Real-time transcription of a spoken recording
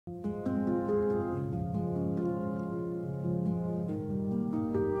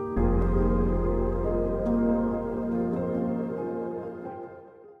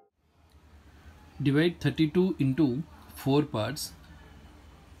Divide 32 into 4 parts,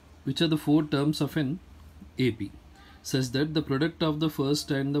 which are the 4 terms of an AP, such that the product of the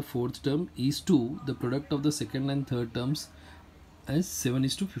first and the fourth term is 2, the product of the second and third terms as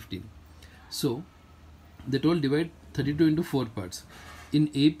 7:15. So they told divide 32 into 4 parts. In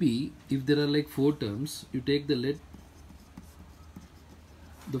AP, if there are like 4 terms, you take let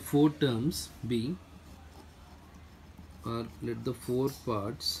the 4 terms be, or let the 4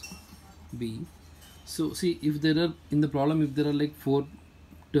 parts be. So see, if there are in the problem, if there are like 4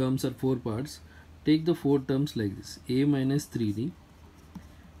 terms or 4 parts, take the 4 terms like this: a minus 3d,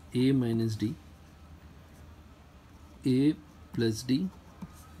 a minus d, a plus d,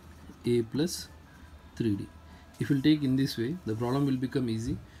 a plus 3d. If you take in this way, the problem will become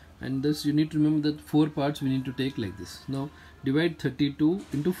easy, and thus you need to remember that 4 parts we need to take like this. Now divide 32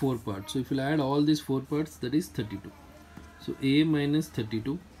 into 4 parts. So if you add all these 4 parts, that is 32. So a minus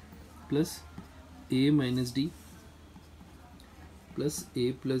 32 plus a minus d plus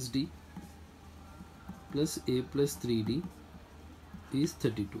a plus d plus a plus 3d is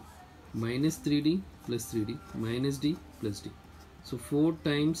 32, minus 3d plus 3d minus d plus d. So 4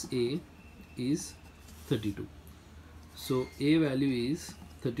 times a is 32. So a value is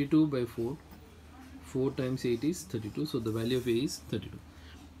 32 by 4. 4 times 8 is 32. So the value of a is 32.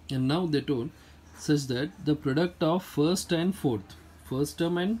 And now they told such that the product of first term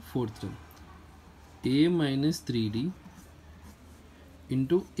and fourth term, a minus 3d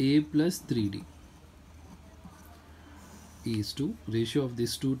into a plus 3d is to ratio of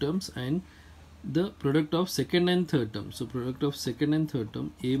these 2 terms, and the product of second and third term. So product of second and third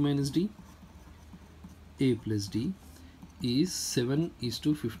term, a minus d, a plus d is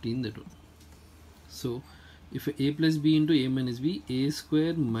 7:15 that one. So if a plus b into a minus b, a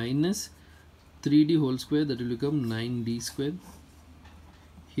square minus 3d whole square, that will become 9d square.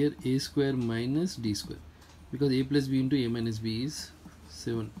 Here a square minus d square, because a plus b into a minus b is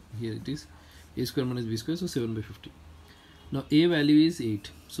 7. Here it is a square minus b square, so 7/15. Now a value is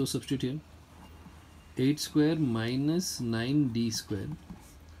 8, so substitute here. 8 square minus 9d square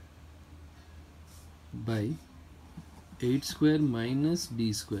by 8 square minus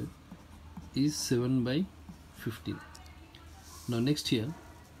d square is 7/15. Now next here,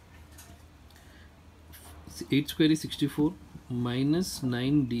 8 square is 64 minus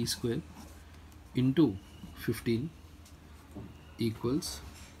 9d square into 15 equals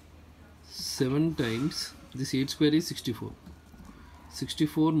 7 times this 8 square is 64.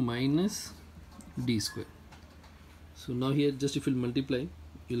 64 minus d square. So now here just if you multiply,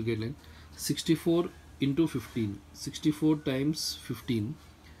 you will get like 64 into 15. 64 times 15.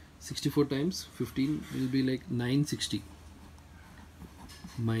 64 times 15 will be like 960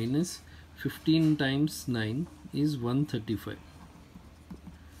 minus 15 times 9 is 135.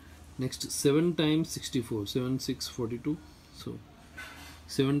 Next 7 times 64, 7 6 42. So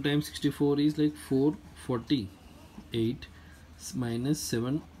 7 times 64 is like 448 minus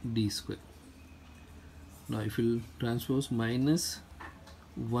 7d square. Now if you transpose minus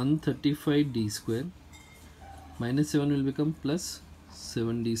 135d square minus 7 will become plus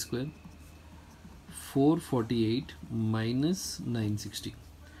 7d square. 448 minus 960.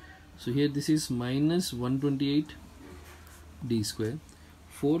 So here this is minus 128 d square.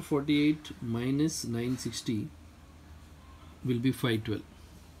 448 minus 960 will be 512.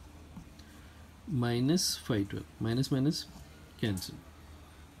 Minus 512. Minus minus cancel.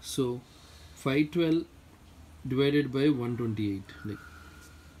 So 512 divided by 128. Like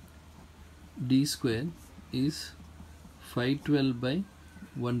d square is 512 by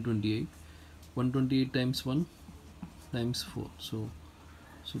 128. 128 times 1 times 4. So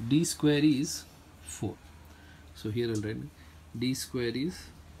d square is 4. So here I'll write d square is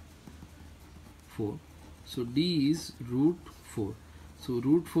 4. So d is root 4. So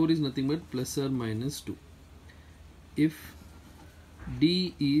root 4 is nothing but plus or minus 2. If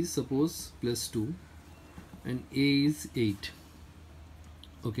d is suppose plus 2 and a is 8,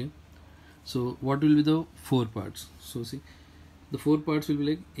 okay, so what will be the 4 parts? So see, the 4 parts will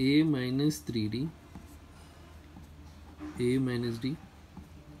be like a minus 3d, a minus d,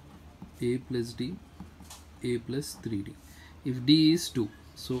 a plus d, a plus 3d. If d is 2,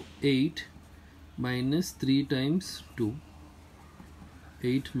 so 8 minus 3 times 2,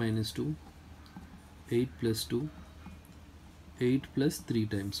 8 minus 2, 8 plus 2, 8 plus 3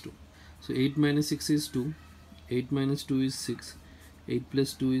 times 2. So 8 minus 6 is 2, 8 minus 2 is 6, 8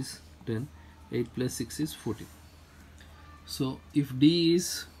 plus 2 is 10, 8 plus 6 is 14. So if d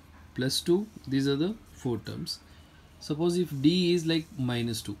is plus 2, these are the 4 terms. Suppose if d is like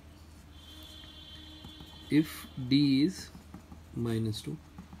minus 2, if d is minus 2,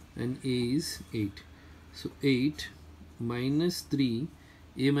 and A is 8. So 8 minus 3,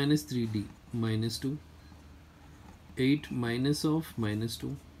 A minus 3D, minus 2. 8 minus of minus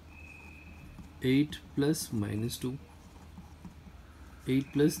 2. 8 plus minus 2.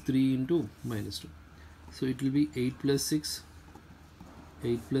 8 plus 3 into minus 2. So it will be 8 plus 6,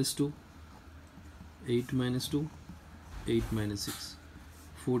 8 plus 2, 8 minus 2, 8 minus 6,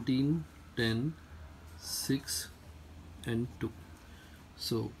 14, 10, 6 and 2.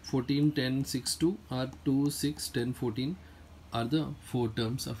 So 14, 10, 6, 2 are 2, 6, 10, 14 are the 4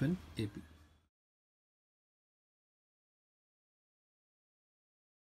 terms of an AP.